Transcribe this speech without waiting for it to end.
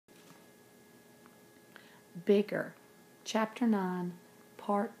Bigger, Chapter 9,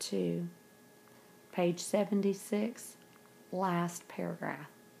 Part 2, page 76, last paragraph.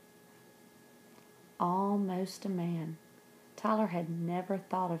 Almost a man. Tyler had never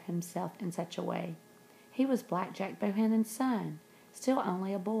thought of himself in such a way. He was Black Jack Bohannon's son, still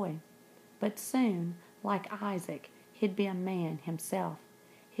only a boy. But soon, like Isaac, he'd be a man himself.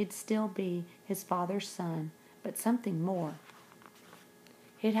 He'd still be his father's son, but something more.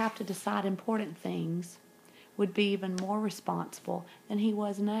 He'd have to decide important things, would be even more responsible than he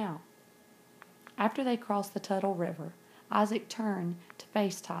was now. After they crossed the Tuttle River, Isaac turned to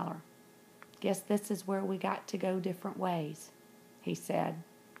face Tyler. "Guess this is where we got to go different ways," he said.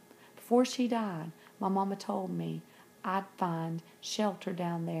 "Before she died, my mama told me I'd find shelter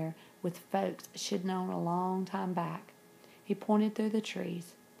down there with folks she'd known a long time back." He pointed through the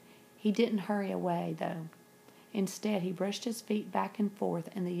trees. He didn't hurry away, though. Instead, he brushed his feet back and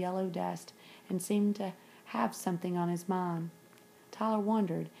forth in the yellow dust and seemed to have something on his mind. Tyler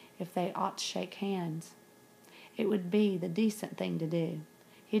wondered if they ought to shake hands. It would be the decent thing to do.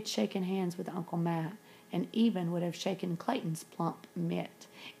 He'd shaken hands with Uncle Matt, and even would have shaken Clayton's plump mitt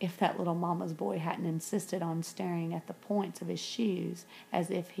if that little mama's boy hadn't insisted on staring at the points of his shoes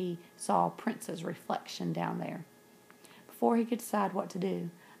as if he saw a prince's reflection down there. Before he could decide what to do,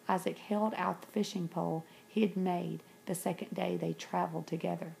 Isaac held out the fishing pole he had made the second day they traveled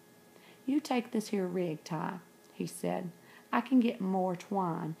together. "You take this here rig, Ty," he said. "I can get more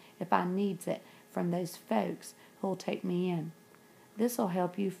twine if I needs it from those folks who'll take me in. This'll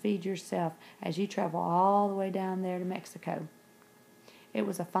help you feed yourself as you travel all the way down there to Mexico." It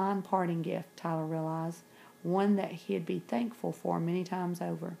was a fine parting gift, Tyler realized, one that he'd be thankful for many times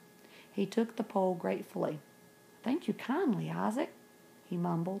over. He took the pole gratefully. "Thank you kindly, Isaac," he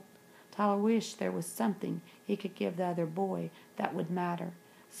mumbled. Tyler wished there was something he could give the other boy that would matter,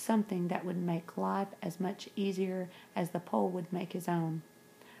 something that would make life as much easier as the pole would make his own.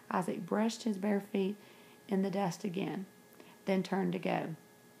 Isaac brushed his bare feet in the dust again, then turned to go.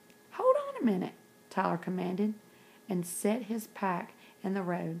 "Hold on a minute," Tyler commanded, and set his pack in the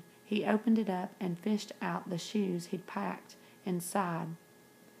road. He opened it up and fished out the shoes he'd packed inside.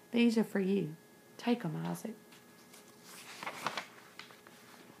 "These are for you. Take 'em, Isaac."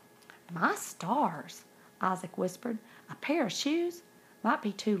 "My stars," Isaac whispered. "A pair of shoes? Might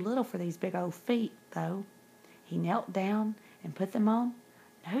be too little for these big old feet, though." He knelt down and put them on.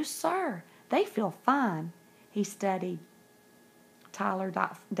 "No, sir, they feel fine." He studied Tyler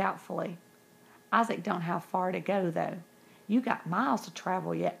doubtfully. "Isaac don't have far to go, though. You got miles to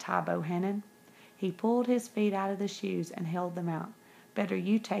travel yet, Ty Bohannon." He pulled his feet out of the shoes and held them out. "Better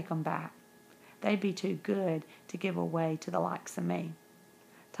you take 'em back. They'd be too good to give away to the likes of me."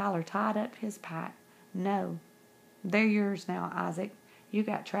 Tyler tied up his pack. "No, they're yours now, Isaac. You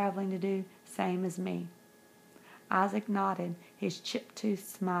got traveling to do, same as me." Isaac nodded. His chip-toothed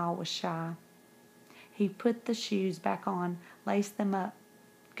smile was shy. He put the shoes back on, laced them up.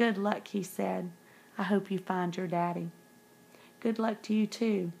 "Good luck," he said. "I hope you find your daddy." "Good luck to you,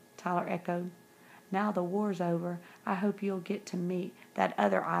 too," Tyler echoed. "Now the war's over, I hope you'll get to meet that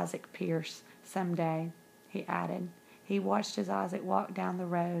other Isaac Pierce some day," he added. He watched as Isaac walked down the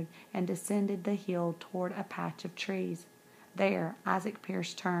road and descended the hill toward a patch of trees. There, Isaac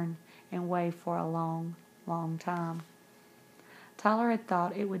Pierce turned and waved for a long, long time. Tyler had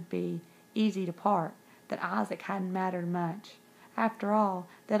thought it would be easy to part, that Isaac hadn't mattered much. After all,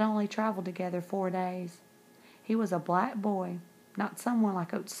 they'd only traveled together 4 days. He was a black boy, not someone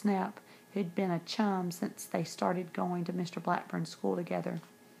like Old Snap, who'd been a chum since they started going to Mr. Blackburn's school together.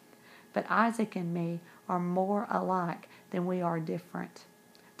 But Isaac and me are more alike than we are different,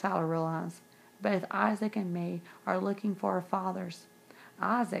 Tyler realized. Both Isaac and me are looking for our fathers.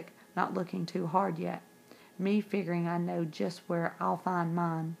 Isaac not looking too hard yet. Me figuring I know just where I'll find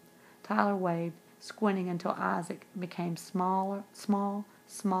mine. Tyler waved, squinting until Isaac became smaller,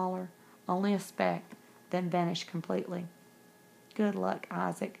 only a speck, then vanished completely. "Good luck,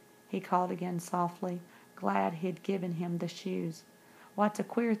 Isaac," he called again softly, glad he'd given him the shoes. "What's a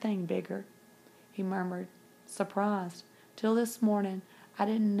queer thing, Bigger?" he murmured, surprised. "Till this morning I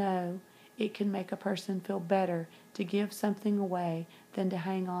didn't know it could make a person feel better to give something away than to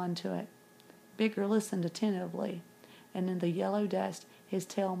hang on to it." Bigger listened attentively, and in the yellow dust his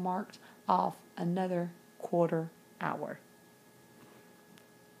tail marked off another quarter hour.